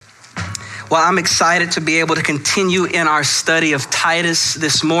Well, I'm excited to be able to continue in our study of Titus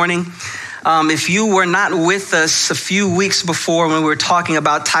this morning. If you were not with us a few weeks before when we were talking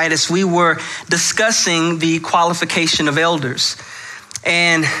about Titus, we were discussing the qualification of elders.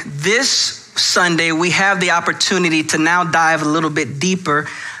 And this Sunday, we have the opportunity to now dive a little bit deeper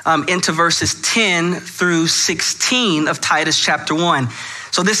into verses 10 through 16 of Titus chapter 1.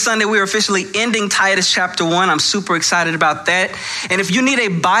 So this Sunday, we're officially ending Titus chapter 1. I'm super excited about that. And if you need a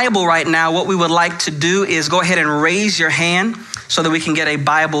Bible right now, what we would like to do is go ahead and raise your hand so that we can get a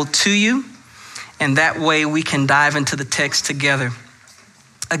Bible to you. And that way we can dive into the text together.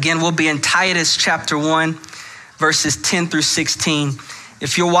 Again, we'll be in Titus chapter 1, verses 10 through 16.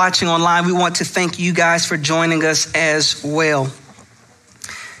 If you're watching online, we want to thank you guys for joining us as well.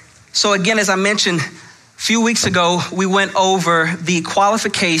 So again, as I mentioned, a few weeks ago, we went over the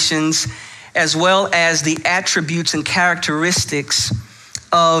qualifications as well as the attributes and characteristics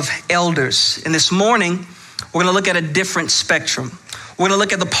of elders. And this morning, we're going to look at a different spectrum. We're going to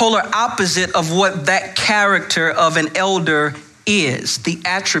look at the polar opposite of what that character of an elder is, the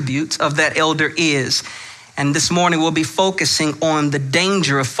attributes of that elder is. And this morning, we'll be focusing on the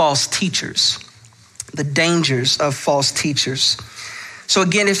danger of false teachers, the dangers of false teachers. So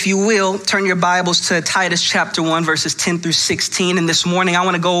again, if you will, turn your Bibles to Titus chapter 1, verses 10 through 16. And this morning, I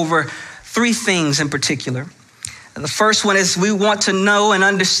want to go over three things in particular. The first one is we want to know and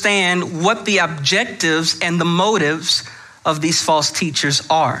understand what the objectives and the motives of these false teachers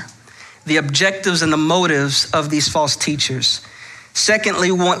are. The objectives and the motives of these false teachers. Secondly,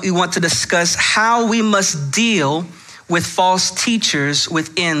 we want to discuss how we must deal with false teachers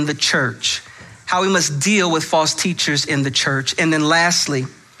within the church. How we must deal with false teachers in the church. And then lastly,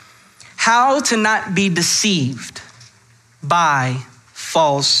 how to not be deceived by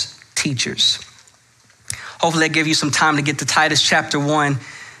false teachers. Hopefully that gave you some time to get to Titus chapter 1.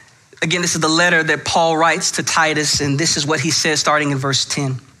 Again, this is the letter that Paul writes to Titus, and this is what he says starting in verse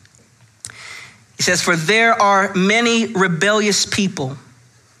 10. He says, "For there are many rebellious people,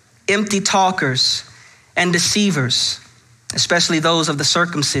 empty talkers and deceivers, especially those of the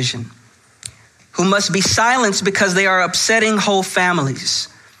circumcision, who must be silenced because they are upsetting whole families,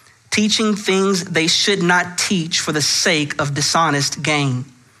 teaching things they should not teach for the sake of dishonest gain.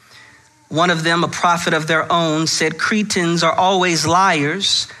 One of them, a prophet of their own, said, 'Cretans are always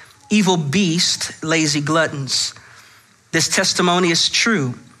liars, evil beasts, lazy gluttons.' This testimony is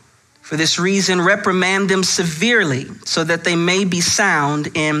true. For this reason, reprimand them severely so that they may be sound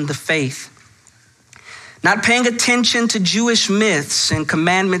in the faith, not paying attention to Jewish myths and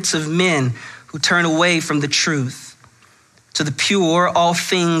commandments of men who turn away from the truth. To the pure, all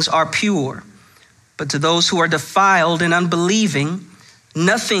things are pure. But to those who are defiled and unbelieving,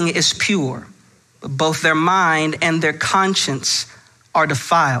 nothing is pure. But both their mind and their conscience are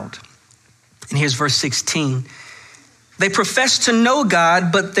defiled." And here's verse 16. "They profess to know God,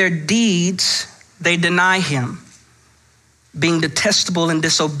 but their deeds, they deny him, being detestable and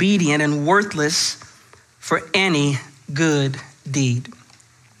disobedient and worthless for any good deed."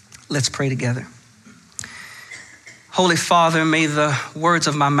 Let's pray together. Holy Father, may the words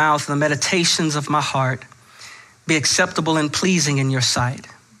of my mouth and the meditations of my heart be acceptable and pleasing in your sight.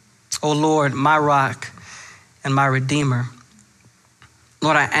 O Lord, my rock and my redeemer.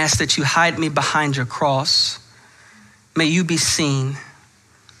 Lord, I ask that you hide me behind your cross. May you be seen.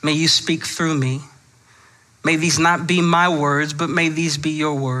 May you speak through me. May these not be my words, but may these be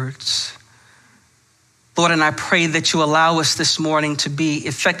your words. Lord, and I pray that you allow us this morning to be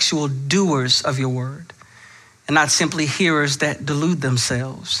effectual doers of your word and not simply hearers that delude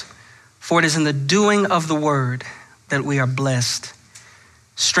themselves. For it is in the doing of the word that we are blessed.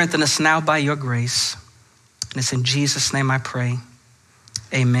 Strengthen us now by your grace. And it's in Jesus' name I pray.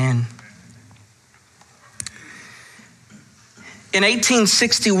 Amen. In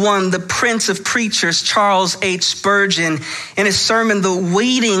 1861, the Prince of Preachers, Charles H. Spurgeon, in his sermon, The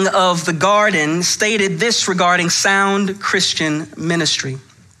Weeding of the Garden, stated this regarding sound Christian ministry.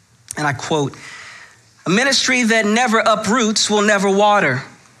 And I quote, "A ministry that never uproots will never water.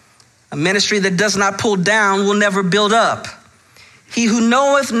 A ministry that does not pull down will never build up. He who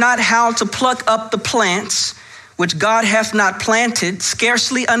knoweth not how to pluck up the plants which God hath not planted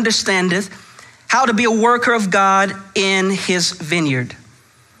scarcely understandeth how to be a worker of God in his vineyard."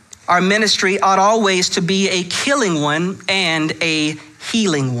 Our ministry ought always to be a killing one and a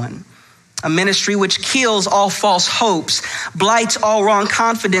healing one. A ministry which kills all false hopes, blights all wrong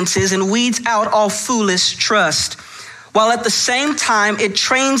confidences, and weeds out all foolish trust, while at the same time it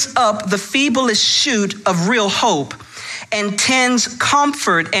trains up the feeblest shoot of real hope and tends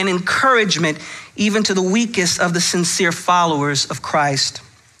comfort and encouragement even to the weakest of the sincere followers of Christ.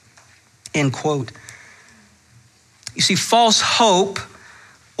 end quote. You see, false hope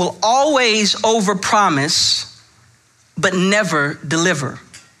will always overpromise, but never deliver.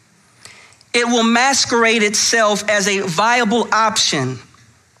 It will masquerade itself as a viable option,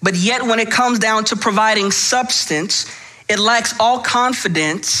 but yet when it comes down to providing substance, it lacks all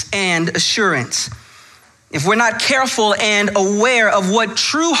confidence and assurance. If we're not careful and aware of what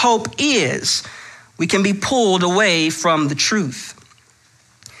true hope is, we can be pulled away from the truth.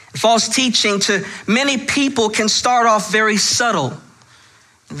 False teaching to many people can start off very subtle,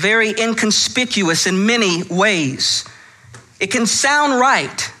 very inconspicuous in many ways. It can sound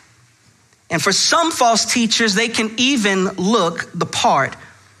right. And for some false teachers, they can even look the part.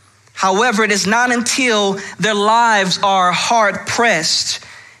 However, it is not until their lives are hard pressed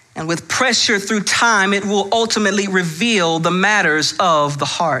and with pressure through time, it will ultimately reveal the matters of the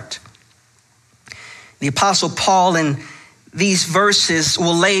heart. The Apostle Paul in these verses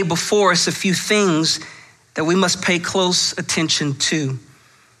will lay before us a few things that we must pay close attention to.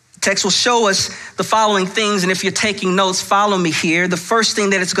 The text will show us the following things, and if you're taking notes, follow me here. The first thing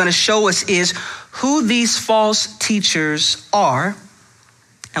that it's going to show us is who these false teachers are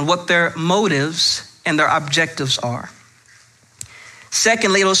and what their motives and their objectives are.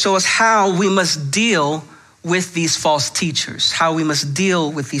 Secondly, it'll show us how we must deal with these false teachers,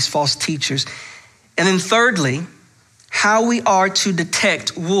 And then thirdly, how we are to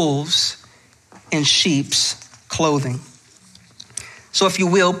detect wolves in sheep's clothing. So if you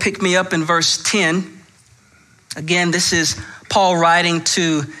will, pick me up in verse 10. Again, this is Paul writing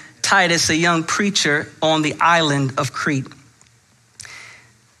to Titus, a young preacher on the island of Crete.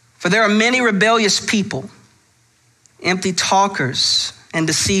 For there are many rebellious people, empty talkers and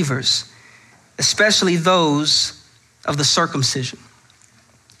deceivers, especially those of the circumcision.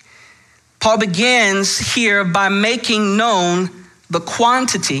 Paul begins here by making known the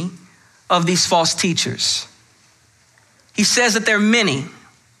quantity of these false teachers. He says that there are many,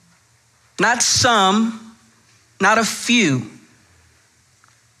 not some, not a few,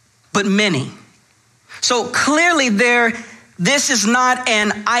 but many. So clearly this is not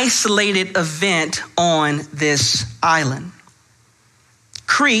an isolated event on this island.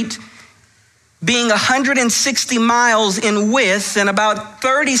 Crete, being 160 miles in width and about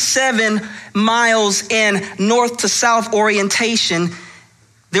 37 miles in north to south orientation,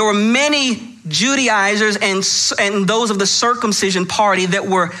 there were many Judaizers and those of the circumcision party that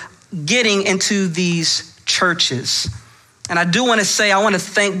were getting into these churches. And I do want to say, I want to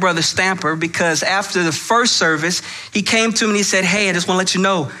thank Brother Stamper, because after the first service, he came to me and he said, hey, I just want to let you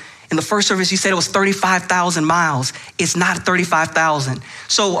know, in the first service, you said it was 35,000 miles. It's not 35,000.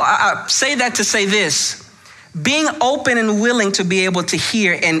 So I say that to say this: being open and willing to be able to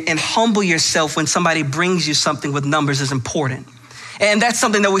hear and humble yourself when somebody brings you something with numbers is important. And that's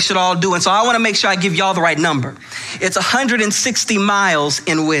something that we should all do. And so I want to make sure I give y'all the right number. It's 160 miles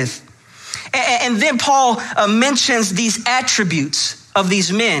in width. And then Paul mentions these attributes of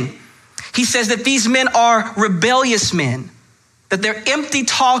these men. He says that these men are rebellious men, that they're empty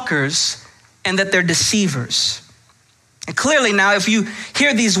talkers, and that they're deceivers. And clearly now, if you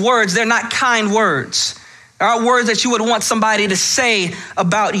hear these words, they're not kind words. There are words that you would want somebody to say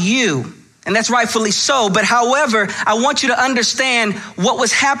about you, and that's rightfully so. But however, I want you to understand what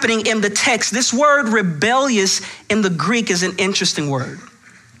was happening in the text. This word rebellious in the Greek is an interesting word.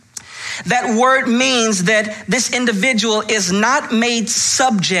 That word means that this individual is not made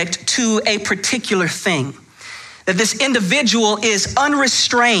subject to a particular thing. That this individual is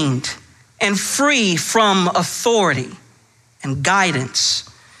unrestrained and free from authority and guidance.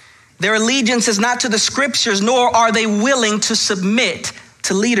 Their allegiance is not to the scriptures, nor are they willing to submit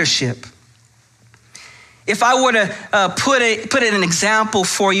to leadership. If I were to put it an example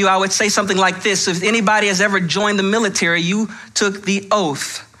for you, I would say something like this. If anybody has ever joined the military, you took the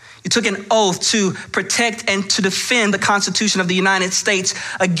oath. You took an oath to protect and to defend the Constitution of the United States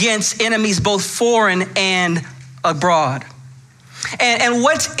against enemies, both foreign and abroad. And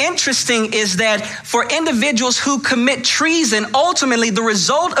what's interesting is that for individuals who commit treason, ultimately the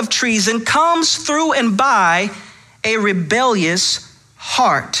result of treason comes through and by a rebellious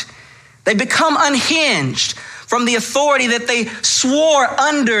heart. They become unhinged from the authority that they swore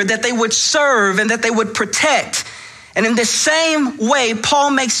under, that they would serve and that they would protect. And in the same way,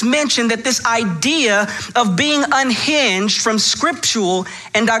 Paul makes mention that this idea of being unhinged from scriptural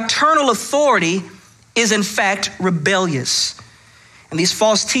and doctrinal authority is in fact rebellious. And these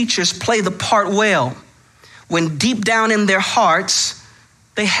false teachers play the part well when deep down in their hearts,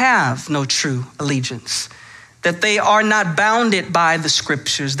 they have no true allegiance, that they are not bounded by the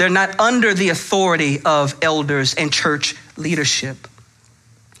scriptures. They're not under the authority of elders and church leadership.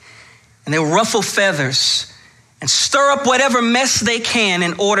 And and they'll ruffle feathers and stir up whatever mess they can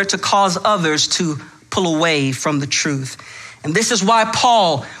in order to cause others to pull away from the truth. And this is why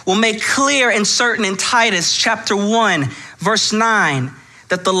Paul will make clear and certain in Titus chapter 1, verse 9,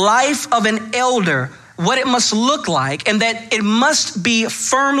 that the life of an elder, what it must look like, and that it must be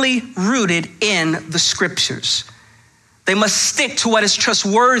firmly rooted in the scriptures. They must stick to what is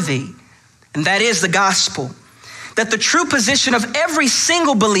trustworthy, and that is the gospel. That the true position of every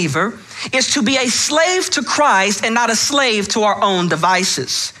single believer is to be a slave to Christ and not a slave to our own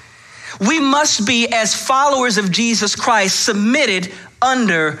devices. We must be, as followers of Jesus Christ, submitted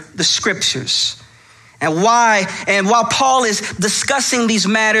under the scriptures. And while Paul is discussing these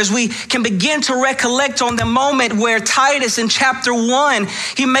matters, we can begin to recollect on the moment where Titus in chapter 1,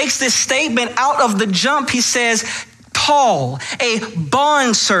 he makes this statement out of the jump. He says, Paul, a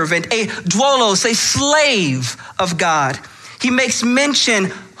bondservant, a doulos, a slave of God. He makes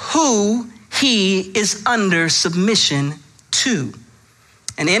mention who he is under submission to.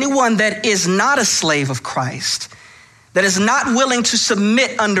 And anyone that is not a slave of Christ, that is not willing to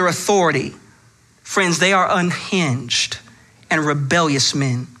submit under authority, friends, they are unhinged and rebellious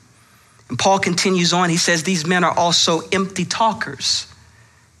men. And Paul continues on. He says these men are also empty talkers,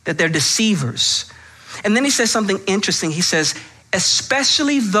 that they're deceivers. And then he says something interesting. He says,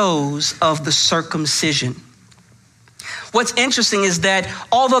 especially those of the circumcision. What's interesting is that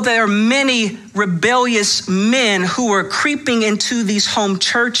although there are many rebellious men who are creeping into these home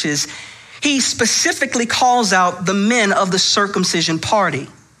churches, he specifically calls out the men of the circumcision party.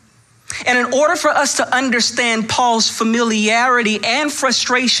 And in order for us to understand Paul's familiarity and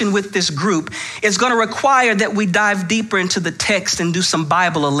frustration with this group, it's going to require that we dive deeper into the text and do some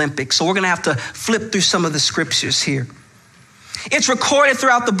Bible Olympics. So we're going to have to flip through some of the scriptures here. It's recorded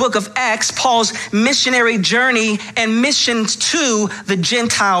throughout the book of Acts, Paul's missionary journey and missions to the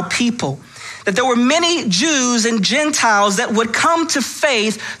Gentile people. That there were many Jews and Gentiles that would come to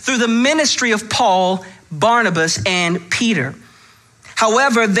faith through the ministry of Paul, Barnabas, and Peter.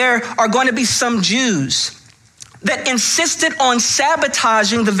 However, there are going to be some Jews that insisted on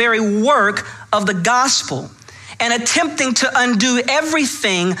sabotaging the very work of the gospel and attempting to undo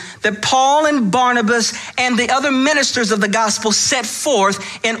everything that Paul and Barnabas and the other ministers of the gospel set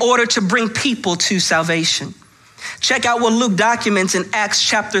forth in order to bring people to salvation. Check out what Luke documents in Acts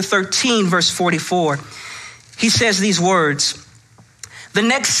chapter 13, verse 44. He says these words, "The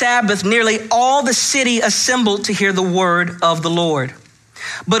next Sabbath, nearly all the city assembled to hear the word of the Lord.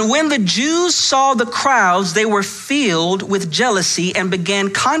 But when the Jews saw the crowds, they were filled with jealousy and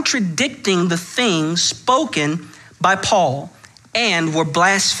began contradicting the things spoken by Paul and were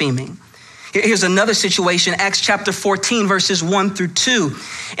blaspheming." Here's another situation, Acts chapter 14, verses 1 through 2.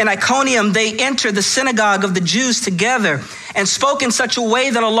 In Iconium, they entered the synagogue of the Jews together and spoke in such a way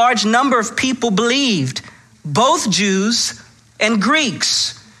that a large number of people believed, both Jews and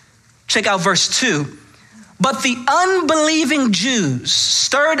Greeks. Check out verse 2. "But the unbelieving Jews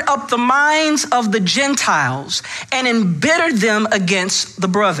stirred up the minds of the Gentiles and embittered them against the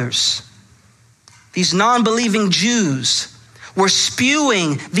brothers." These non-believing Jews were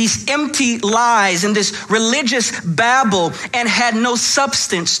spewing these empty lies and this religious babble and had no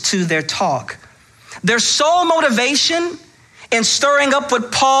substance to their talk. Their sole motivation in stirring up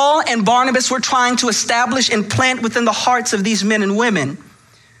what Paul and Barnabas were trying to establish and plant within the hearts of these men and women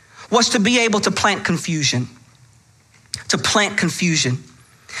was to be able to plant confusion. To plant confusion.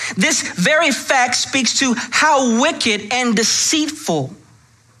 This very fact speaks to how wicked and deceitful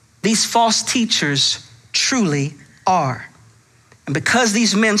these false teachers truly are. And because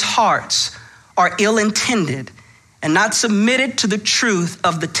these men's hearts are ill-intended and not submitted to the truth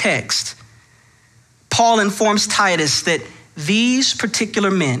of the text, Paul informs Titus that these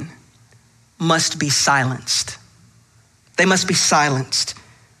particular men must be silenced. They must be silenced.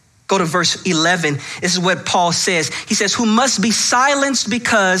 Go to verse 11. This is what Paul says. He says, "Who must be silenced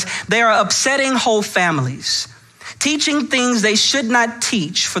because they are upsetting whole families, teaching things they should not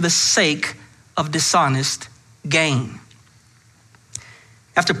teach for the sake of dishonest gain."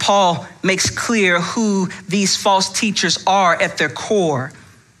 After Paul makes clear who these false teachers are at their core,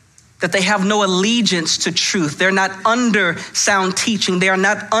 that they have no allegiance to truth, they're not under sound teaching, they are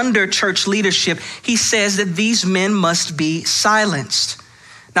not under church leadership, he says that these men must be silenced.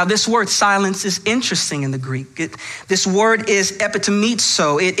 Now, this word silence is interesting in the Greek. This word is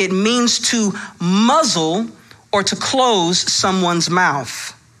epitomizo. It means to muzzle or to close someone's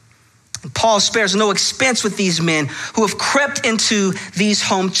mouth. And Paul spares no expense with these men who have crept into these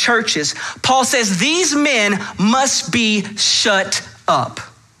home churches. Paul says these men must be shut up.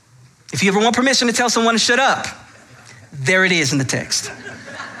 If you ever want permission to tell someone to shut up, there it is in the text.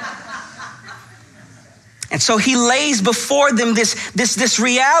 And so he lays before them this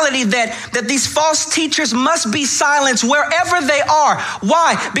reality that these false teachers must be silenced wherever they are.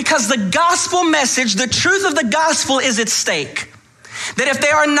 Why? Because the gospel message, the truth of the gospel is at stake. That if they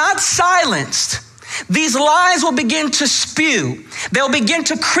are not silenced, these lies will begin to spew. They'll begin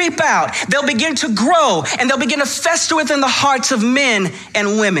to creep out. They'll begin to grow, and they'll begin to fester within the hearts of men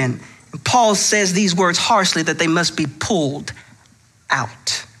and women. And Paul says these words harshly, that they must be pulled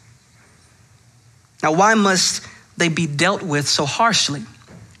out. Now, why must they be dealt with so harshly?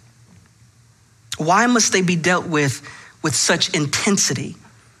 Why must they be dealt with such intensity?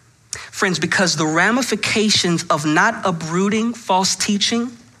 Friends, because the ramifications of not uprooting false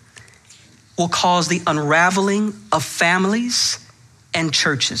teaching will cause the unraveling of families and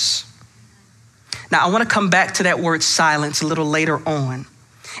churches. Now, I want to come back to that word silence a little later on.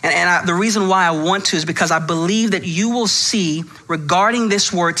 The reason why I want to is because I believe that you will see regarding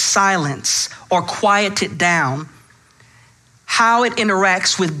this word silence or quiet it down, how it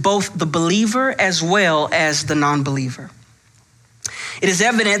interacts with both the believer as well as the non-believer. It is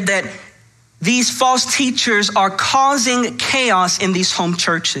evident that these false teachers are causing chaos in these home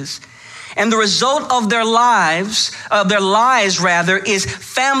churches. And the result of their lies, is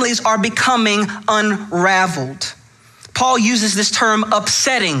families are becoming unraveled. Paul uses this term,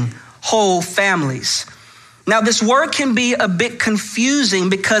 upsetting whole families. Now, this word can be a bit confusing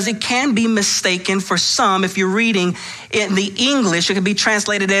because it can be mistaken for some. If you're reading in the English, it can be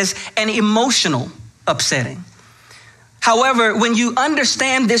translated as an emotional upsetting. However, when you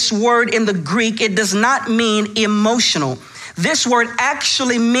understand this word in the Greek, it does not mean emotional. This word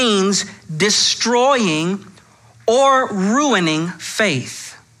actually means destroying or ruining faith.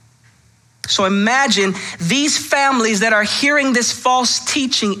 So imagine these families that are hearing this false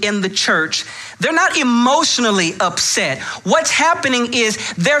teaching in the church. They're not emotionally upset. What's happening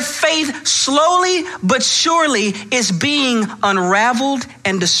is their faith slowly but surely is being unraveled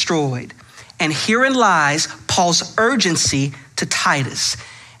and destroyed. And herein lies Paul's urgency to Titus.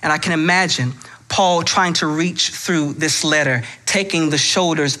 And I can imagine Paul trying to reach through this letter, taking the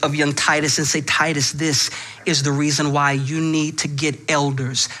shoulders of young Titus and say, Titus, this is the reason why you need to get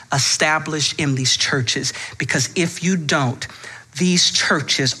elders established in these churches. Because if you don't, these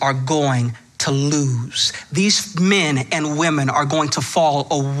churches are going to lose. These men and women are going to fall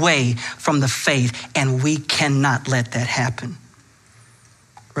away from the faith, and we cannot let that happen.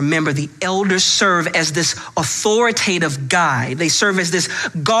 Remember, the elders serve as this authoritative guide. They serve as this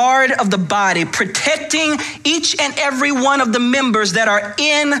guard of the body, protecting each and every one of the members that are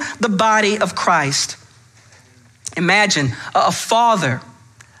in the body of Christ. Imagine a father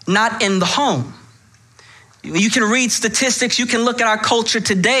not in the home. You can read statistics, you can look at our culture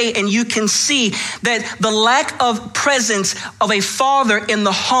today, and you can see that the lack of presence of a father in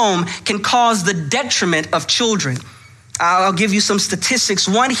the home can cause the detriment of children. I'll give you some statistics.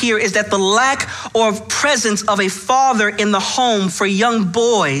 One here is that the lack or presence of a father in the home for young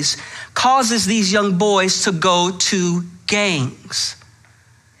boys causes these young boys to go to gangs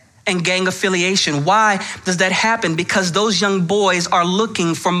and gang affiliation. Why does that happen? Because those young boys are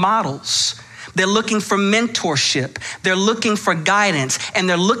looking for models. They're looking for mentorship. They're looking for guidance, and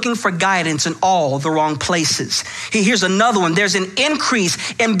they're looking for guidance in all the wrong places. Here's another one. There's an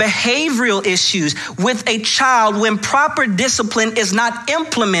increase in behavioral issues with a child when proper discipline is not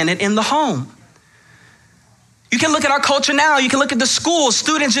implemented in the home. You can look at our culture now. You can look at the schools,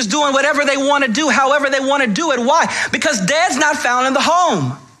 students just doing whatever they want to do, however they want to do it. Why? Because dad's not found in the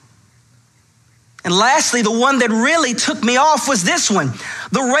home. And lastly, the one that really took me off was this one.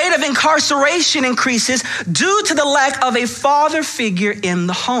 The rate of incarceration increases due to the lack of a father figure in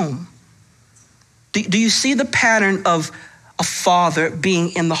the home. Do you see the pattern of a father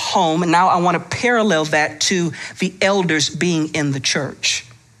being in the home? And now I want to parallel that to the elders being in the church.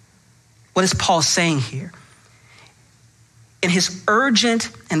 What is Paul saying here? In his urgent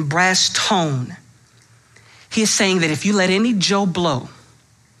and brass tone, he is saying that if you let any Joe Blow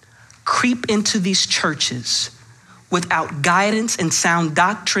creep into these churches without guidance and sound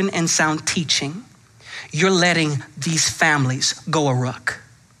doctrine and sound teaching, you're letting these families go aruck.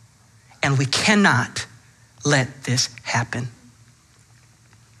 And we cannot let this happen.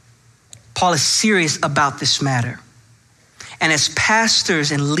 Paul is serious about this matter. And as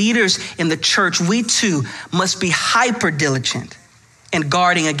pastors and leaders in the church, we too must be hyper diligent in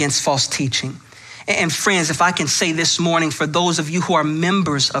guarding against false teaching. And friends, if I can say this morning, for those of you who are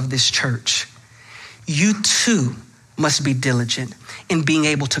members of this church, you too must be diligent in being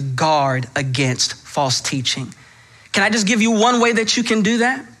able to guard against false teaching. Can I just give you one way that you can do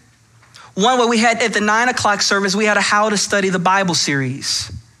that? One way we had at the 9 o'clock service, we had a How to Study the Bible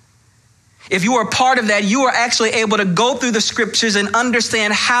series. If you are a part of that, you are actually able to go through the scriptures and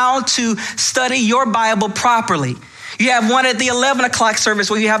understand how to study your Bible properly. You have one at the 11 o'clock service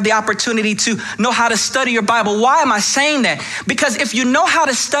where you have the opportunity to know how to study your Bible. Why am I saying that? Because if you know how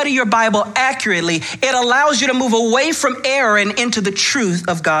to study your Bible accurately, it allows you to move away from error and into the truth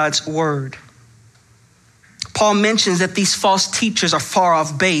of God's word. Paul mentions that these false teachers are far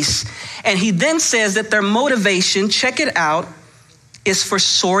off base. And he then says that their motivation, check it out, is for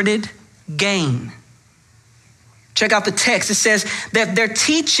sordid gain. Check out the text. It says that their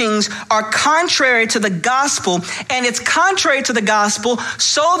teachings are contrary to the gospel, and it's contrary to the gospel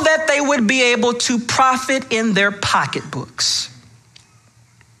so that they would be able to profit in their pocketbooks.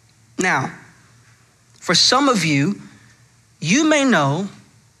 Now, for some of you, you may know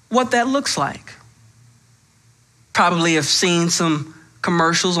what that looks like. Probably have seen some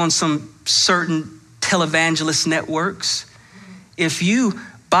commercials on some certain televangelist networks. If you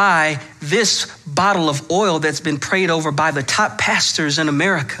buy this bottle of oil that's been prayed over by the top pastors in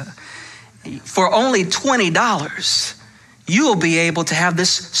America for only $20, you will be able to have this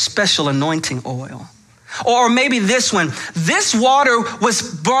special anointing oil. Or maybe this one. This water was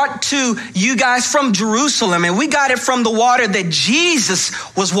brought to you guys from Jerusalem, and we got it from the water that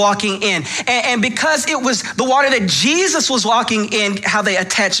Jesus was walking in. And because it was the water that Jesus was walking in, how they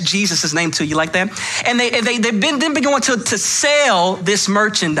attached Jesus' name to, you like that? And they've been going to sell this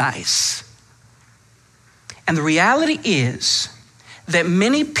merchandise. And the reality is that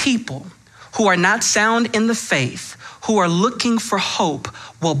many people who are not sound in the faith, who are looking for hope,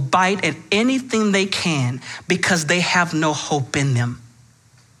 will bite at anything they can because they have no hope in them.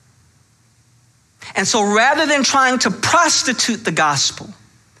 And so rather than trying to prostitute the gospel,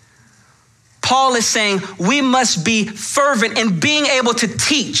 Paul is saying we must be fervent in being able to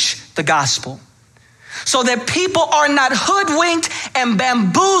teach the gospel so that people are not hoodwinked and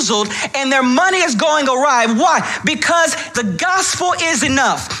bamboozled and their money is going awry. Why? Because the gospel is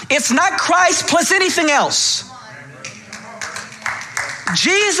enough. It's not Christ plus anything else.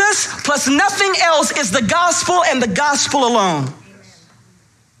 Jesus plus nothing else is the gospel and the gospel alone.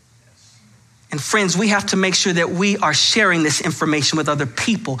 And friends, we have to make sure that we are sharing this information with other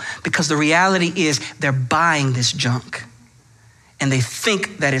people because the reality is they're buying this junk and they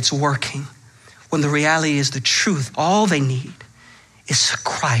think that it's working when the reality is the truth. All they need is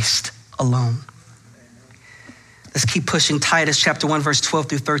Christ alone. Let's keep pushing. Titus chapter 1, verse 12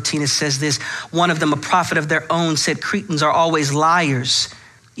 through 13. It says this: one of them, a prophet of their own, said, Cretans are always liars,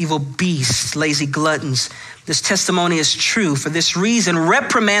 evil beasts, lazy gluttons. This testimony is true. For this reason,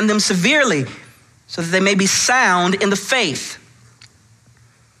 reprimand them severely so that they may be sound in the faith.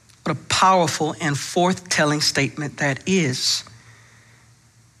 What a powerful and forth-telling statement that is.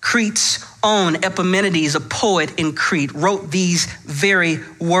 Crete's own Epimenides, a poet in Crete, wrote these very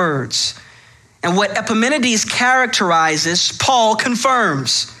words. And what Epimenides characterizes, Paul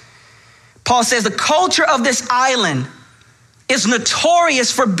confirms. Paul says the culture of this island is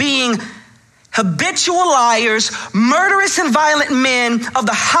notorious for being habitual liars, murderous and violent men of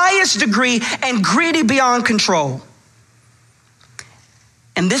the highest degree, and greedy beyond control.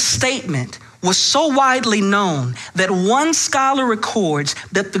 And this statement was so widely known that one scholar records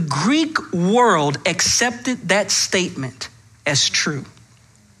that the Greek world accepted that statement as true.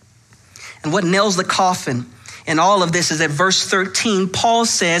 And what nails the coffin in all of this is at verse 13, Paul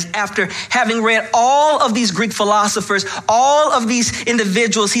says, after having read all of these Greek philosophers, all of these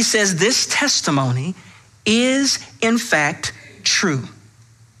individuals, he says, this testimony is in fact true.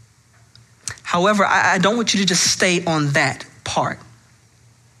 However, I don't want you to just stay on that part.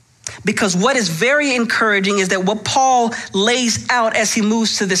 Because what is very encouraging is that what Paul lays out as he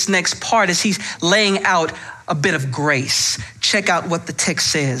moves to this next part is he's laying out a bit of grace. Check out what the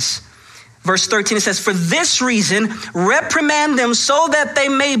text says. Verse 13, it says, for this reason, reprimand them so that they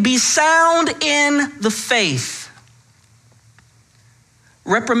may be sound in the faith.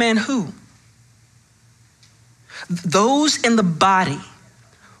 Reprimand who? Those in the body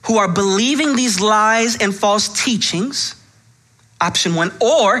who are believing these lies and false teachings, option one,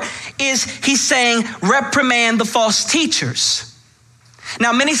 or is he saying reprimand the false teachers?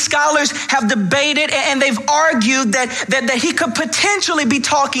 Now, many scholars have debated and they've argued that he could potentially be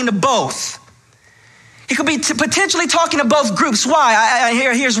talking to both. He could be potentially talking to both groups. Why?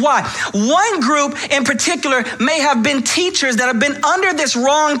 Here's why. One group in particular may have been teachers that have been under this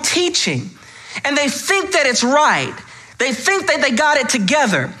wrong teaching, and they think that it's right. They think that they got it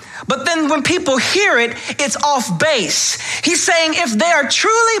together. But then when people hear it, it's off base. He's saying if they are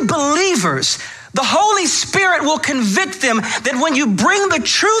truly believers, the Holy Spirit will convict them that when you bring the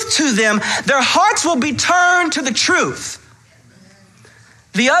truth to them, their hearts will be turned to the truth.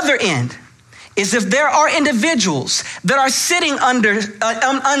 The other end is if there are individuals that are sitting under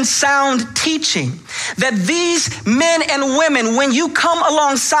unsound teaching, that these men and women, when you come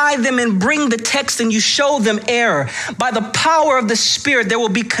alongside them and bring the text and you show them error, by the power of the Spirit, there will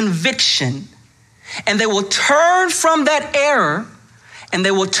be conviction, and they will turn from that error and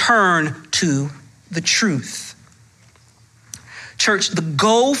they will turn to the truth. Church, the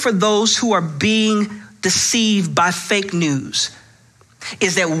goal for those who are being deceived by fake news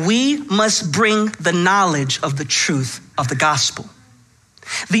is that we must bring the knowledge of the truth of the gospel.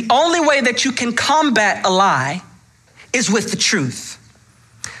 The only way that you can combat a lie is with the truth.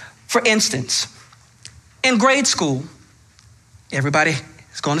 For instance, in grade school, everybody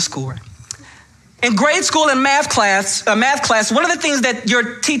is going to school, right? In grade school and math class, one of the things that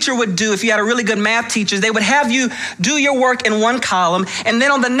your teacher would do, if you had a really good math teacher, they would have you do your work in one column, and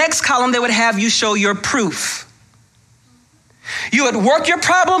then on the next column, they would have you show your proof. You would work your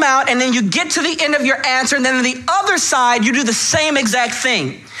problem out, and then you get to the end of your answer, and then on the other side, you do the same exact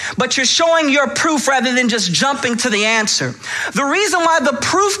thing. But you're showing your proof rather than just jumping to the answer. The reason why the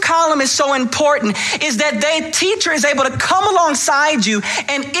proof column is so important is that the teacher is able to come alongside you,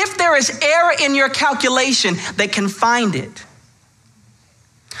 and if there is error in your calculation, they can find it.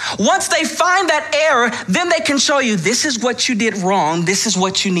 Once they find that error, then they can show you, this is what you did wrong, this is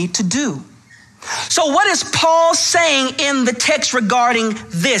what you need to do. So what is Paul saying in the text regarding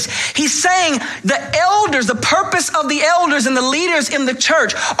this? He's saying the elders, the purpose of the elders and the leaders in the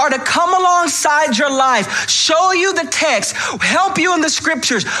church are to come alongside your life, show you the text, help you in the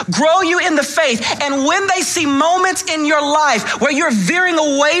scriptures, grow you in the faith. And when they see moments in your life where you're veering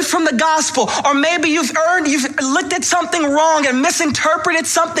away from the gospel, or maybe you've looked at something wrong and misinterpreted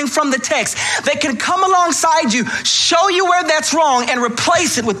something from the text, they can come alongside you, show you where that's wrong, and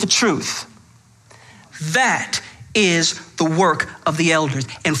replace it with the truth. That is the work of the elders.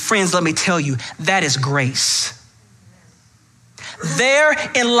 And friends, let me tell you, that is grace.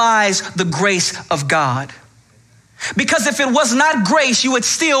 Therein lies the grace of God. Because if it was not grace, you would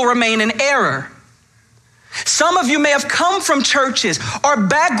still remain in error. Some of you may have come from churches or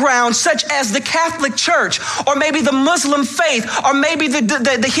backgrounds such as the Catholic Church, or maybe the Muslim faith, or maybe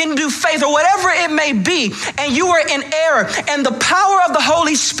the Hindu faith, or whatever it may be, and you were in error, and the power of the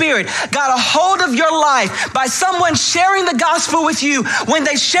Holy Spirit got a hold of your life by someone sharing the gospel with you. When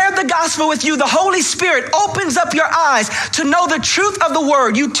they shared the gospel with you, the Holy Spirit opens up your eyes to know the truth of the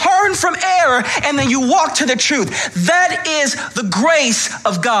word. You turn from error, and then you walk to the truth. That is the grace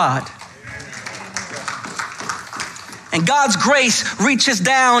of God. And God's grace reaches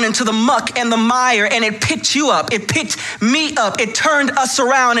down into the muck and the mire, and it picked you up. It picked me up. It turned us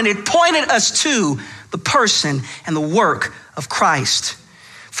around, and it pointed us to the person and the work of Christ.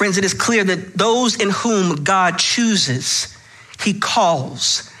 Friends, it is clear that those in whom God chooses, he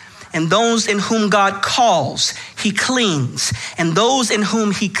calls. And those in whom God calls, he cleans. And those in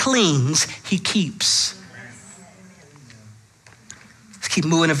whom he cleans, he keeps. Let's keep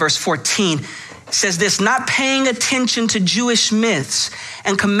moving to verse 14. It says this: not paying attention to Jewish myths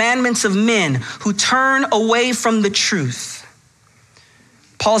and commandments of men who turn away from the truth.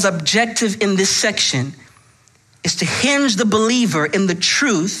 Paul's objective in this section is to hinge the believer in the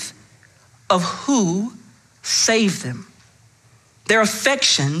truth of who saved them. Their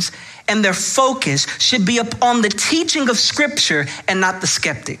affections and their focus should be upon the teaching of Scripture and not the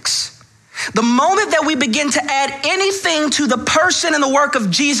skeptics. The moment that we begin to add anything to the person and the work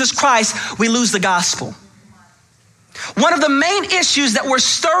of Jesus Christ, we lose the gospel. One of the main issues that we're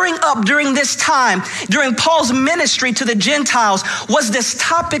stirring up during this time, during Paul's ministry to the Gentiles, was this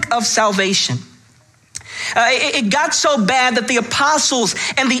topic of salvation. It got so bad that the apostles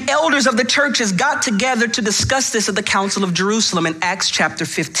and the elders of the churches got together to discuss this at the Council of Jerusalem in Acts chapter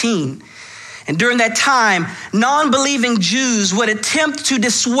 15. And during that time, non-believing Jews would attempt to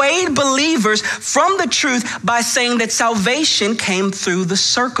dissuade believers from the truth by saying that salvation came through the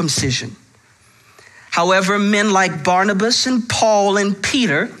circumcision. However, men like Barnabas and Paul and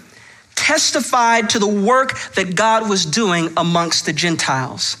Peter testified to the work that God was doing amongst the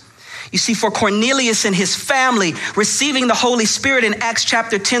Gentiles. You see, for Cornelius and his family, receiving the Holy Spirit in Acts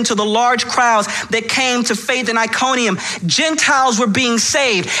chapter 10 to the large crowds that came to faith in Iconium, Gentiles were being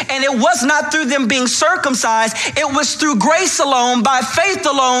saved. And it was not through them being circumcised. It was through grace alone, by faith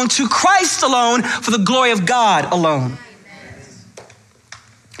alone, to Christ alone, for the glory of God alone.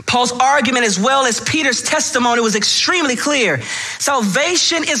 Paul's argument, as well as Peter's testimony, was extremely clear.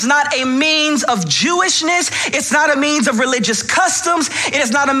 Salvation is not a means of Jewishness. It's not a means of religious customs. It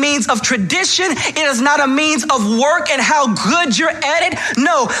is not a means of tradition. It is not a means of work and how good you're at it.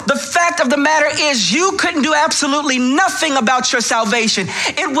 No, the fact of the matter is you couldn't do absolutely nothing about your salvation.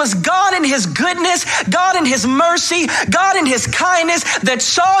 It was God in his goodness, God in his mercy, God in his kindness that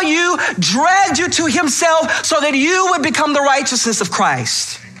saw you, dragged you to himself so that you would become the righteousness of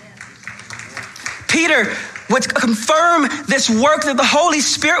Christ. Peter would confirm this work that the Holy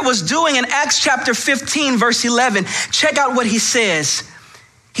Spirit was doing in Acts chapter 15, verse 11. Check out what he says.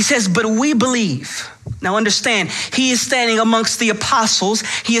 He says, but we believe. Now understand, he is standing amongst the apostles.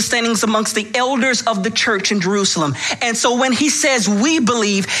 He is standing amongst the elders of the church in Jerusalem. And so when he says we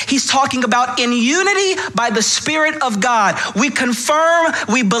believe, he's talking about in unity by the Spirit of God. We confirm,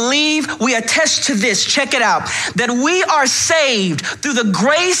 we believe, we attest to this. Check it out. That we are saved through the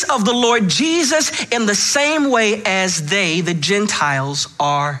grace of the Lord Jesus in the same way as they, the Gentiles,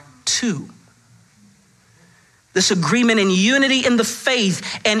 are too. This agreement in unity in the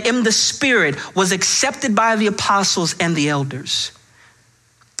faith and in the Spirit was accepted by the apostles and the elders.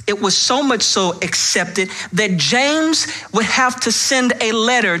 It was so much so accepted that James would have to send a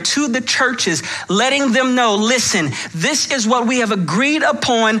letter to the churches letting them know, listen, this is what we have agreed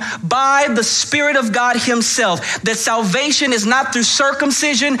upon by the Spirit of God himself, that salvation is not through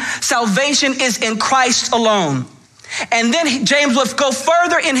circumcision, salvation is in Christ alone. And then James would go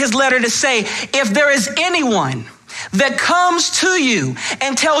further in his letter to say, if there is anyone that comes to you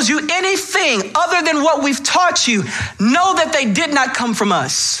and tells you anything other than what we've taught you, know that they did not come from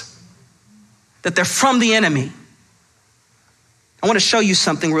us, that they're from the enemy. I want to show you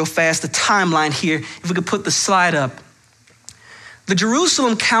something real fast, the timeline here. If we could put the slide up. The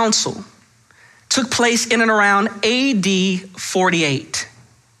Jerusalem Council took place in and around AD 48.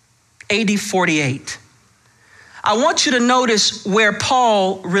 AD 48. I want you to notice where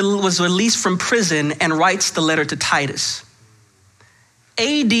Paul was released from prison and writes the letter to Titus.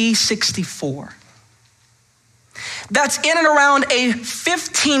 AD 64. That's in and around a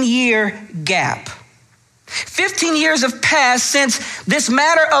 15-year gap. 15 years have passed since this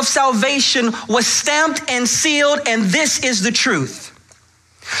matter of salvation was stamped and sealed, and this is the truth.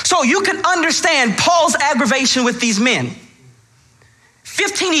 So you can understand Paul's aggravation with these men.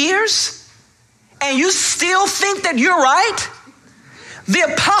 15 years? And you still think that you're right?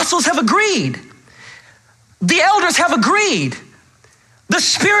 The apostles have agreed. The elders have agreed. The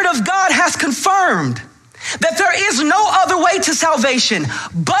Spirit of God has confirmed that there is no other way to salvation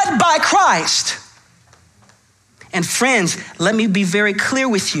but by Christ. And friends, let me be very clear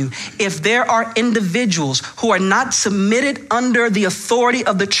with you. If there are individuals who are not submitted under the authority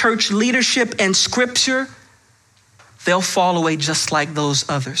of the church leadership and Scripture, they'll fall away just like those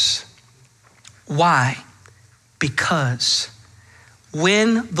others. Why? Because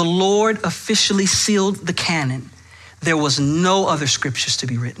when the Lord officially sealed the canon, there was no other scriptures to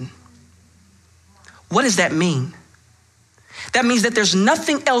be written. What does that mean? That means that there's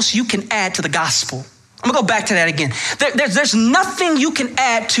nothing else you can add to the gospel. I'm gonna go back to that again. There's nothing you can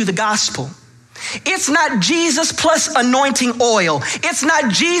add to the gospel. It's not Jesus plus anointing oil. It's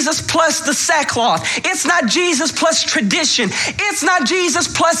not Jesus plus the sackcloth. It's not Jesus plus tradition. It's not Jesus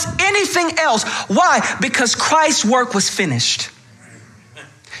plus anything else. Why? Because Christ's work was finished.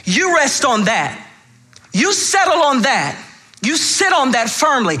 You rest on that. You settle on that. You sit on that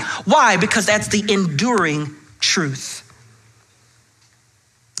firmly. Why? Because that's the enduring truth.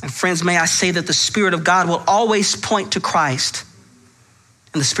 And friends, may I say that the Spirit of God will always point to Christ.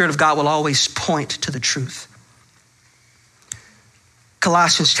 And the Spirit of God will always point to the truth.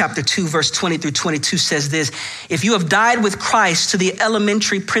 Colossians chapter 2, verse 20 through 22 says this: if you have died with Christ to the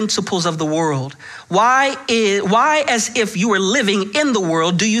elementary principles of the world, why as if you were living in the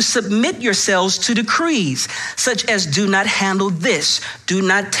world, do you submit yourselves to decrees such as do not handle this, do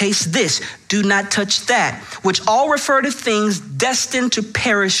not taste this, do not touch that, which all refer to things destined to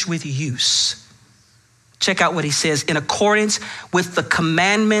perish with use? Check out what he says, in accordance with the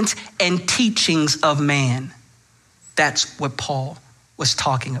commandments and teachings of man. That's what Paul was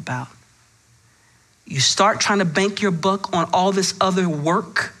talking about. You start trying to bank your buck on all this other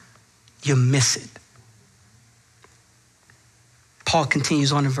work, you miss it. Paul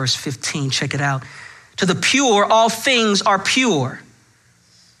continues on in verse 15, check it out. To the pure, all things are pure,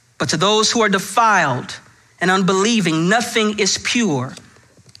 but to those who are defiled and unbelieving, nothing is pure.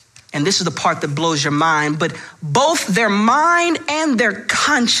 And this is the part that blows your mind, but both their mind and their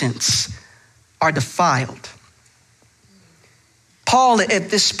conscience are defiled. Paul at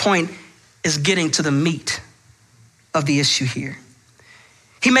this point is getting to the meat of the issue here.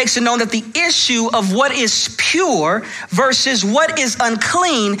 He makes it known that the issue of what is pure versus what is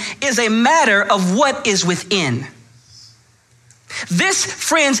unclean is a matter of what is within. This,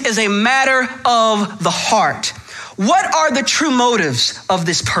 friends, is a matter of the heart. What are the true motives of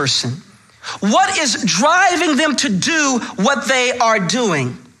this person? What is driving them to do what they are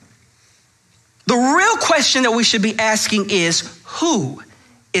doing? The real question that we should be asking is, who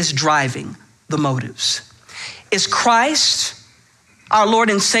is driving the motives? Is Christ, our Lord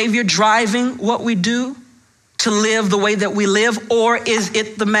and Savior, driving what we do to live the way that we live? Or is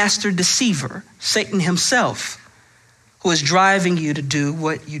it the master deceiver, Satan himself, who is driving you to do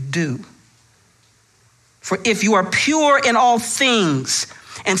what you do? For if you are pure in all things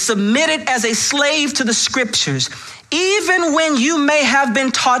and submitted as a slave to the scriptures, even when you may have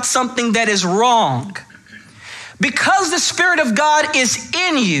been taught something that is wrong, because the Spirit of God is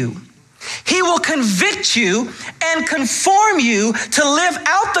in you, he will convict you and conform you to live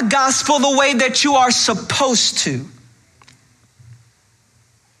out the gospel the way that you are supposed to.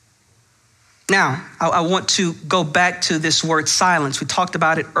 Now, I want to go back to this word silence. We talked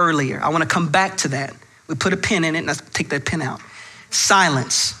about it earlier. I want to come back to that. We put a pin in it, and let's take that pin out.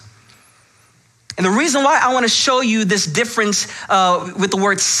 Silence. And the reason why I want to show you this difference with the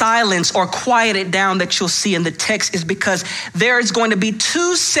word silence or quiet it down that you'll see in the text is because there is going to be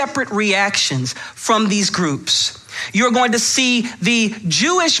two separate reactions from these groups. You're going to see the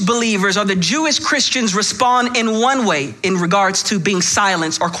Jewish believers or the Jewish Christians respond in one way in regards to being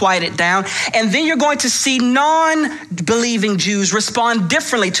silenced or quieted down. And then you're going to see non-believing Jews respond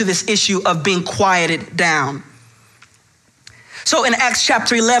differently to this issue of being quieted down. So in Acts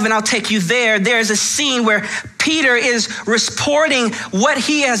chapter 11, I'll take you there. There's a scene where Peter is reporting what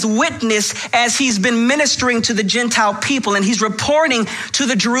he has witnessed as he's been ministering to the Gentile people. And he's reporting to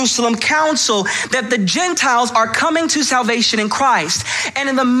the Jerusalem council that the Gentiles are coming to salvation in Christ. And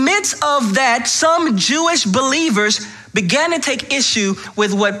in the midst of that, some Jewish believers began to take issue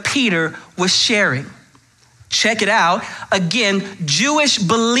with what Peter was sharing. Check it out. Again, Jewish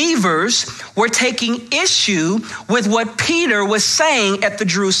believers were taking issue with what Peter was saying at the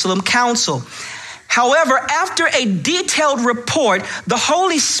Jerusalem council. However, after a detailed report, the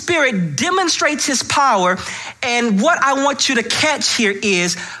Holy Spirit demonstrates his power. And what I want you to catch here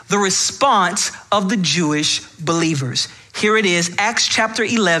is the response of the Jewish believers. Here it is, Acts chapter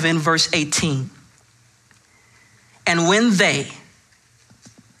 11, verse 18. And when they,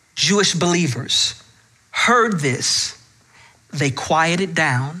 Jewish believers, heard this, they quieted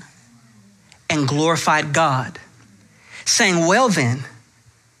down and glorified God, saying, well then,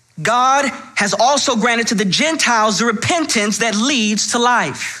 God has also granted to the Gentiles the repentance that leads to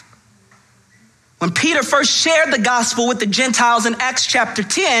life. When Peter first shared the gospel with the Gentiles in Acts chapter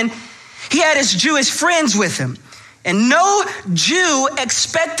 10, he had his Jewish friends with him. And no Jew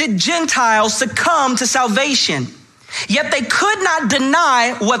expected Gentiles to come to salvation, yet they could not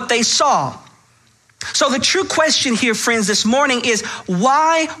deny what they saw. So the true question here, friends, this morning is,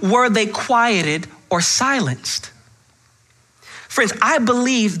 why were they quieted or silenced? Friends, I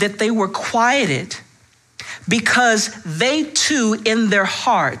believe that they were quieted because they too in their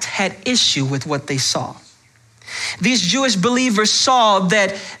heart had issue with what they saw. These Jewish believers saw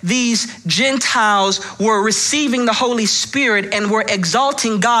that these Gentiles were receiving the Holy Spirit and were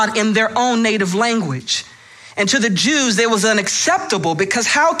exalting God in their own native language. And to the Jews, it was unacceptable because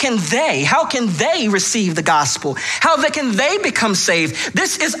how can they receive the gospel? How can they become saved?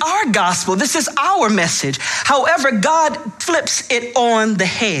 This is our gospel. This is our message. However, God flips it on the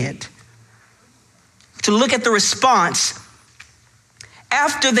head. To look at the response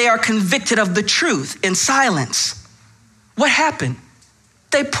after they are convicted of the truth in silence. What happened?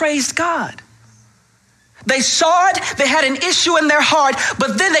 They praised God. They saw it, they had an issue in their heart,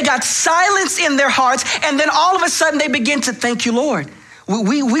 but then they got silence in their hearts, and then all of a sudden they begin to thank you, Lord.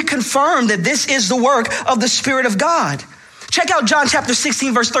 We confirm that this is the work of the Spirit of God. Check out John chapter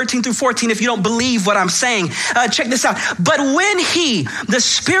 16, verse 13 through 14, if you don't believe what I'm saying. Check this out. But when he, the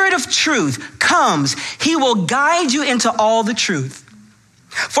Spirit of truth, comes, he will guide you into all the truth.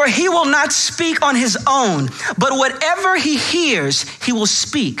 For he will not speak on his own, but whatever he hears, he will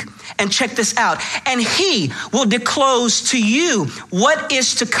speak. And check this out. And he will disclose to you what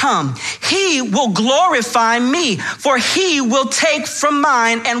is to come. He will glorify me, for he will take from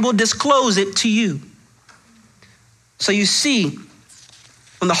mine and will disclose it to you. So you see,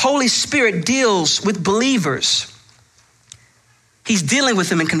 when the Holy Spirit deals with believers, he's dealing with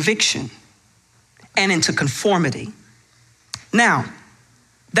them in conviction and into conformity. Now,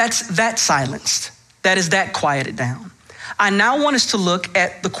 that's that silenced. That is that quieted down. I now want us to look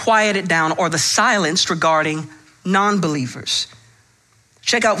at the quieted down or the silenced regarding non-believers.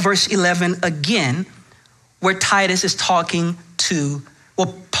 Check out verse 11 again, where Titus is talking to,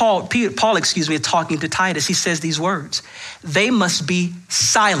 Paul is talking to Titus. He says these words: they must be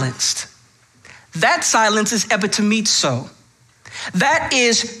silenced. That silence is epitemizo. That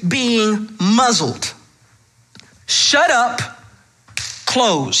is being muzzled. Shut up,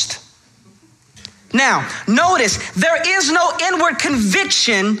 closed. Now, notice there is no inward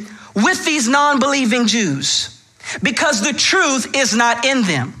conviction with these non-believing Jews because the truth is not in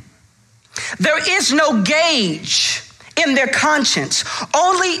them. There is no gauge in their conscience,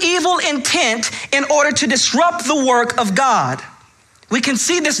 only evil intent in order to disrupt the work of God. We can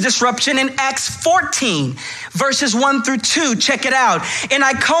see this disruption in Acts 14, verses 1 through 2. Check it out. In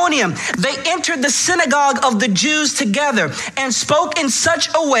Iconium, they entered the synagogue of the Jews together and spoke in such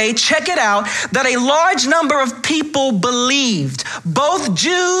a way, check it out, that a large number of people believed, both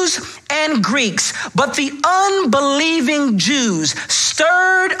Jews and Greeks. But the unbelieving Jews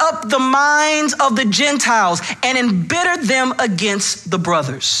stirred up the minds of the Gentiles and embittered them against the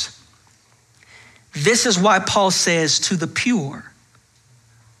brothers. This is why Paul says to the pure,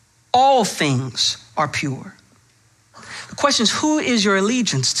 all things are pure. The question is, who is your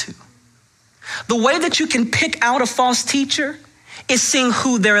allegiance to? The way that you can pick out a false teacher is seeing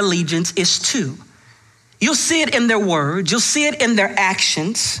who their allegiance is to. You'll see it in their words. You'll see it in their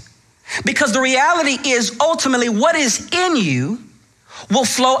actions. Because the reality is ultimately what is in you will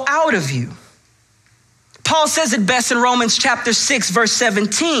flow out of you. Paul says it best in Romans chapter 6, verse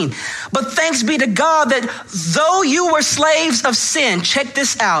 17. But thanks be to God that though you were slaves of sin, check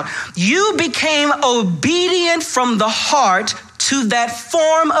this out, you became obedient from the heart to that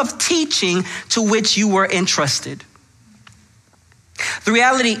form of teaching to which you were entrusted. The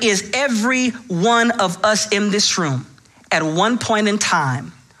reality is every one of us in this room at one point in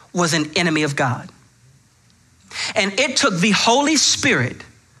time was an enemy of God. And it took the Holy Spirit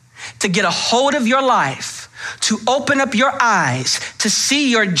to get a hold of your life, to open up your eyes, to see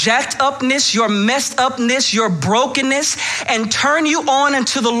your jacked upness, your messed upness, your brokenness, and turn you on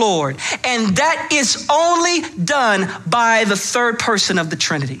into the Lord. And that is only done by the third person of the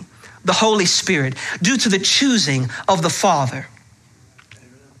Trinity, the Holy Spirit, due to the choosing of the Father.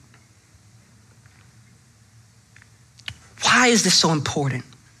 Why is this so important?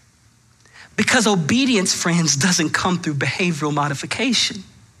 Because obedience, friends, doesn't come through behavioral modification.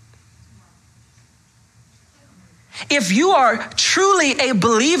 If you are truly a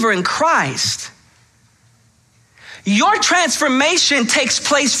believer in Christ, your transformation takes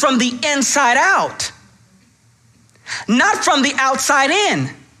place from the inside out, not from the outside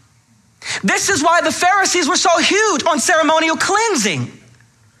in. This is why the Pharisees were so huge on ceremonial cleansing,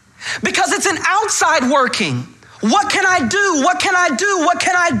 because it's an outside working. What can I do? What can I do? What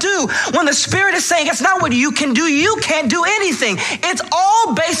can I do? When the Spirit is saying it's not what you can do, you can't do anything. It's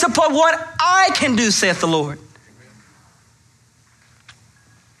all based upon what I can do, saith the Lord.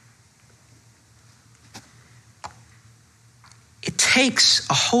 It takes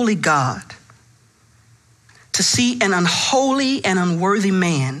a holy God to see an unholy and unworthy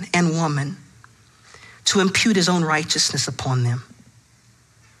man and woman to impute his own righteousness upon them,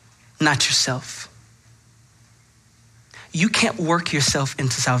 not yourself. You can't work yourself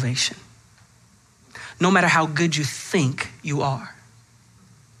into salvation, no matter how good you think you are,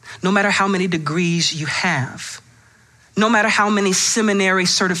 no matter how many degrees you have, no matter how many seminary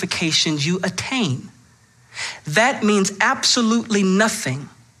certifications you attain. That means absolutely nothing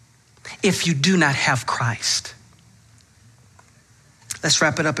if you do not have Christ. Let's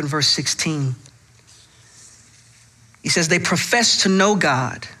wrap it up in verse 16. He says, they profess to know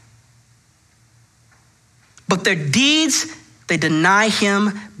God, but their deeds, they deny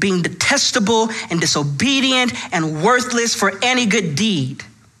him, being detestable and disobedient and worthless for any good deed.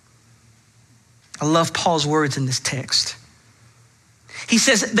 I love Paul's words in this text. He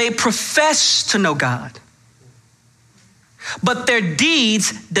says they profess to know God, but their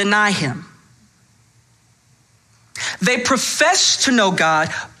deeds deny him. They profess to know God,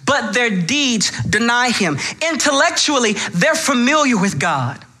 but their deeds deny him. Intellectually, they're familiar with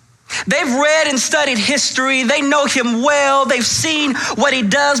God. They've read and studied history. They know him well. They've seen what he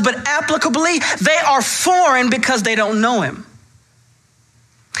does, but applicably, they are foreign because they don't know him.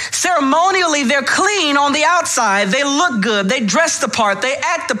 Ceremonially, they're clean on the outside. They look good. They dress the part. They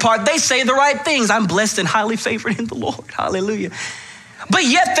act the part. They say the right things. I'm blessed and highly favored in the Lord. Hallelujah. But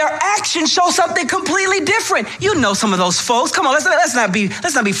yet their actions show something completely different. You know some of those folks. Come on, let's not be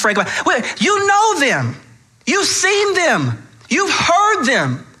frank about it. You know them. You've seen them. You've heard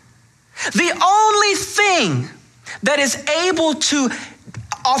them. The only thing that is able to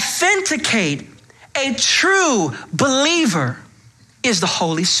authenticate a true believer is the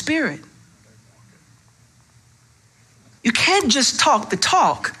Holy Spirit. You can't just talk the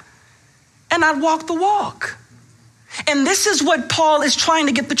talk and not walk the walk. And this is what Paul is trying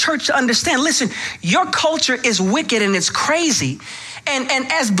to get the church to understand. Listen, your culture is wicked and it's crazy. And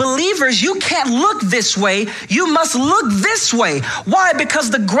as believers, you can't look this way. You must look this way. Why?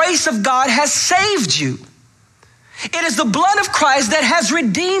 Because the grace of God has saved you. It is the blood of Christ that has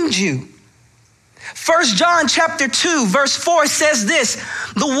redeemed you. 1 John chapter 2, verse 4 says this: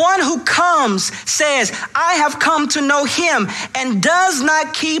 the one who comes says, I have come to know him, and does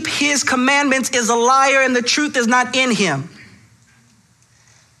not keep his commandments is a liar, and the truth is not in him.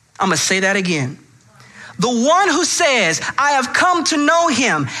 I'm going to say that again. The one who says, I have come to know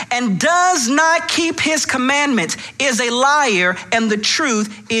him, and does not keep his commandments is a liar, and the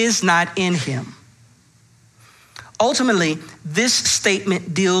truth is not in him. Ultimately, this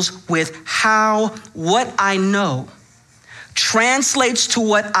statement deals with how what I know translates to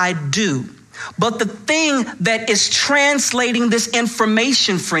what I do. But the thing that is translating this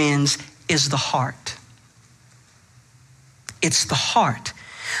information, friends, is the heart. It's the heart.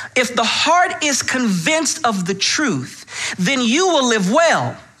 If the heart is convinced of the truth, then you will live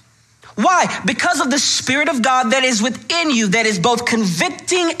well. Why? Because of the Spirit of God that is within you, that is both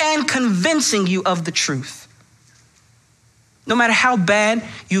convicting and convincing you of the truth. No matter how bad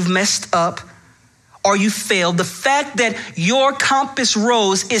you've messed up or you failed, the fact that your compass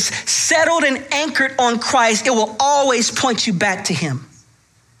rose is settled and anchored on Christ, it will always point you back to him.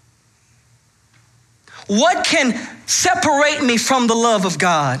 What can separate me from the love of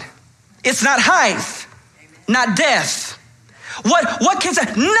God? It's not height, not death. What can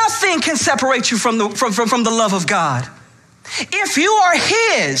nothing can separate you from the love of God. If you are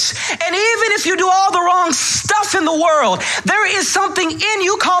his, and even if you do all the wrong stuff in the world, there is something in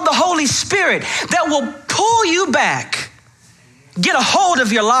you called the Holy Spirit that will pull you back, get a hold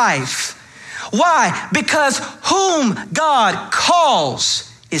of your life. Why? Because whom God calls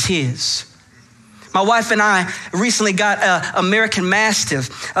is his. My wife and I recently got an American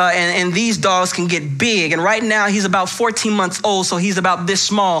Mastiff, and these dogs can get big. And right now he's about 14 months old, so he's about this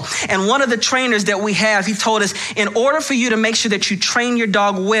small. And one of the trainers that we have, he told us, in order for you to make sure that you train your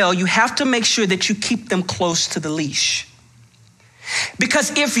dog well, you have to make sure that you keep them close to the leash.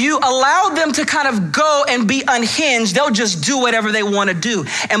 Because if you allow them to kind of go and be unhinged, they'll just do whatever they want to do.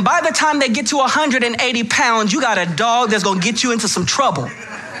 And by the time they get to 180 pounds, you got a dog that's going to get you into some trouble.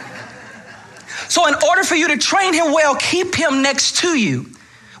 So in order for you to train him well, keep him next to you.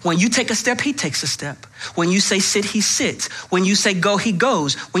 When you take a step, he takes a step. When you say sit, he sits. When you say go, he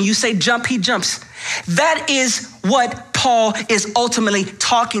goes. When you say jump, he jumps. That is what Paul is ultimately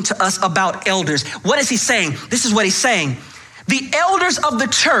talking to us about elders. What is he saying? This is what he's saying. The elders of the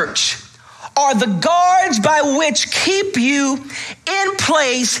church are the guards by which keep you in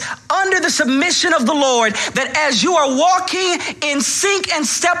place under the submission of the Lord, that as you are walking in sync and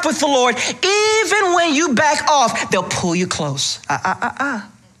step with the Lord, even when you back off, they'll pull you close.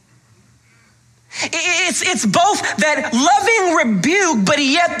 It's both that loving rebuke, but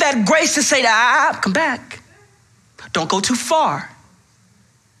yet that grace to say, come back. Don't go too far.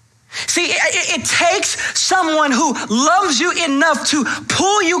 See, it takes someone who loves you enough to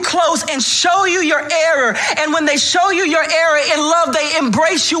pull you close and show you your error. And when they show you your error in love, they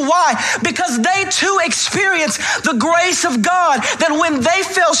embrace you. Why? Because they too experience the grace of God, that when they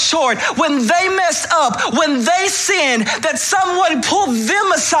fell short, when they messed up, when they sinned, that someone pulled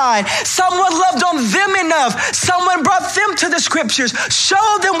them aside, someone loved on them enough, someone brought them to the scriptures,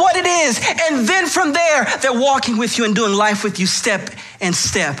 showed them what it is. And then from there, they're walking with you and doing life with you step and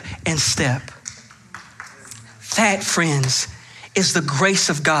step and step. That, friends, is the grace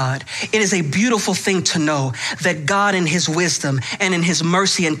of God. It is a beautiful thing to know that God in his wisdom and in his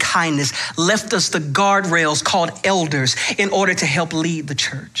mercy and kindness left us the guardrails called elders in order to help lead the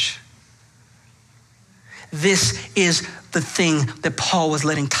church. This is the thing that Paul was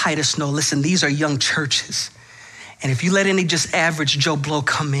letting Titus know. Listen, these are young churches. And if you let any just average Joe Blow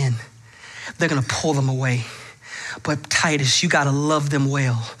come in, they're going to pull them away. But Titus, you got to love them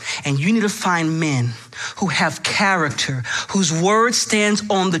well. And you need to find men who have character, whose word stands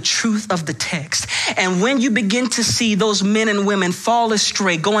on the truth of the text. And when you begin to see those men and women fall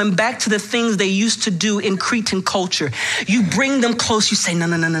astray, going back to the things they used to do in Cretan culture, you bring them close. You say,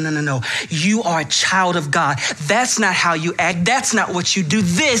 no. You are a child of God. That's not how you act. That's not what you do.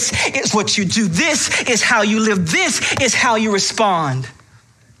 This is what you do. This is how you live. This is how you respond.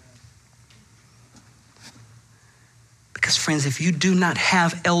 Because friends, if you do not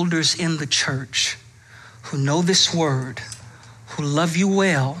have elders in the church who know this word, who love you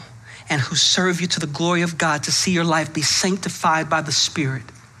well, and who serve you to the glory of God, to see your life be sanctified by the Spirit,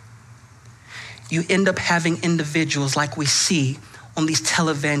 you end up having individuals like we see on these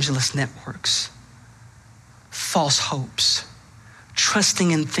televangelist networks, false hopes,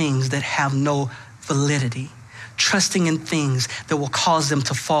 trusting in things that have no validity, trusting in things that will cause them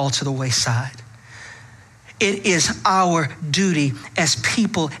to fall to the wayside. It is our duty as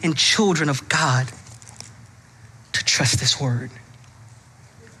people and children of God to trust this word.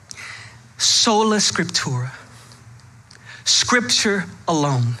 Sola scriptura, scripture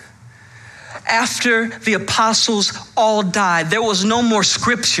alone. After the apostles all died, there was no more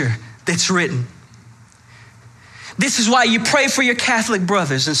scripture that's written. This is why you pray for your Catholic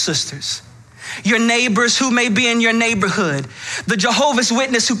brothers and sisters, your neighbors who may be in your neighborhood, the Jehovah's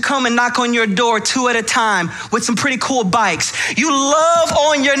Witness who come and knock on your door 2 at a time with some pretty cool bikes. You love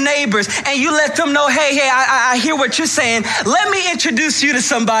on your neighbors and you let them know, hey, I hear what you're saying. Let me introduce you to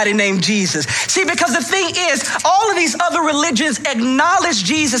somebody named Jesus. See, because the thing is, all of these other religions acknowledge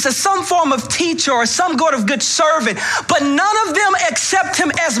Jesus as some form of teacher or some sort of good servant, but none of them accept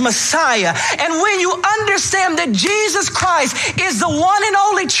him as Messiah. And when you understand that Jesus Christ is the one and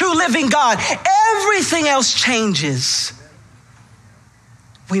only true living God, everything else changes.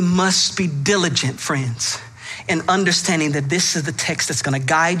 We must be diligent, friends, in understanding that this is the text that's going to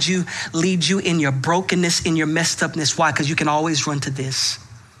guide you, lead you in your brokenness, in your messed upness. Why? Because you can always run to this.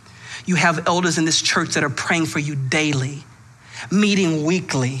 You have elders in this church that are praying for you daily, meeting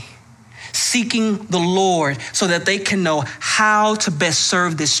weekly, seeking the Lord so that they can know how to best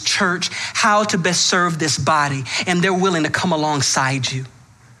serve this church, how to best serve this body, and they're willing to come alongside you.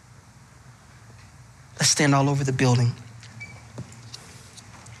 Let's stand all over the building.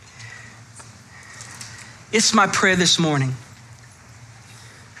 It's my prayer this morning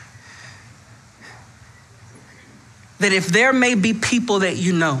that if there may be people that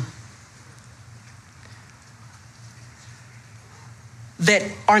you know that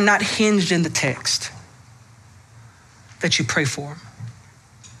are not hinged in the text, that you pray for them.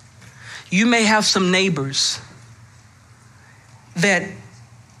 You may have some neighbors that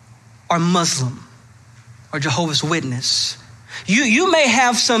are Muslim or Jehovah's Witness. You may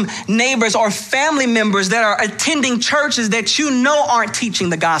have some neighbors or family members that are attending churches that you know aren't teaching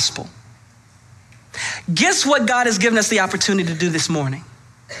the gospel. Guess what God has given us the opportunity to do this morning?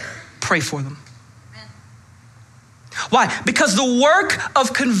 Pray for them. Why? Because the work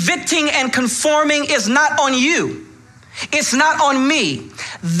of convicting and conforming is not on you. It's not on me.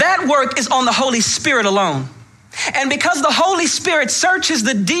 That work is on the Holy Spirit alone. And because the Holy Spirit searches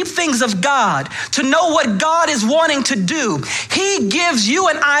the deep things of God to know what God is wanting to do, he gives you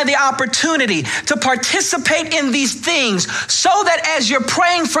and I the opportunity to participate in these things so that as you're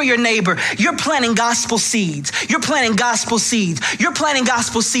praying for your neighbor, you're planting gospel seeds. You're planting gospel seeds. You're planting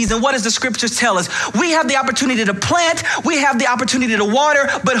gospel seeds. And what does the scriptures tell us? We have the opportunity to plant. We have the opportunity to water,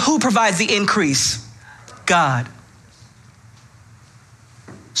 but who provides the increase? God.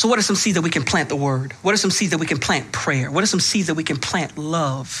 So what are some seeds that we can plant the word? What are some seeds that we can plant prayer? What are some seeds that we can plant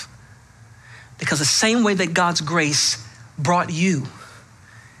love? Because the same way that God's grace brought you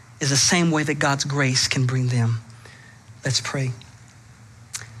is the same way that God's grace can bring them. Let's pray.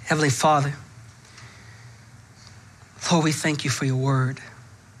 Heavenly Father, Lord, we thank you for your word.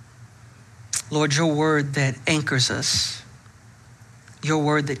 Lord, your word that anchors us, your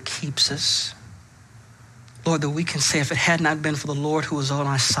word that keeps us. Lord, that we can say, if it had not been for the Lord who was on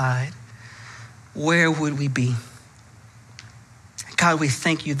our side, where would we be? God, we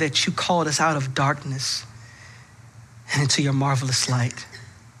thank you that you called us out of darkness and into your marvelous light.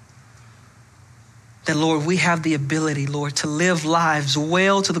 That, Lord, we have the ability, Lord, to live lives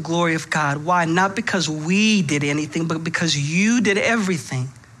well to the glory of God. Why? Not because we did anything, but because you did everything.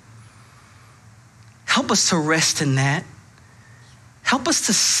 Help us to rest in that. Help us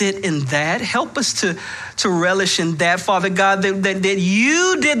to sit in that. Help us to relish in that, Father God, that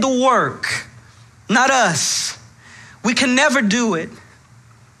you did the work, not us. We can never do it.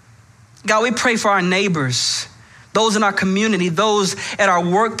 God, we pray for our neighbors, those in our community, those at our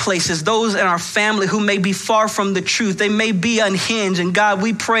workplaces, those in our family who may be far from the truth. They may be unhinged. And God,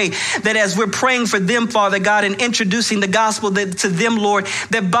 we pray that as we're praying for them, Father God, and introducing the gospel to them, Lord,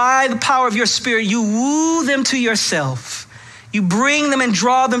 that by the power of your Spirit, you woo them to yourself. You bring them and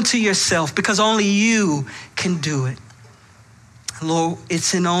draw them to yourself because only you can do it. Lord,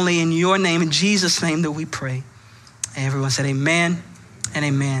 it's only in your name, in Jesus' name that we pray. And everyone said amen and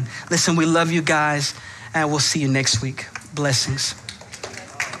amen. Listen, we love you guys, and we'll see you next week. Blessings.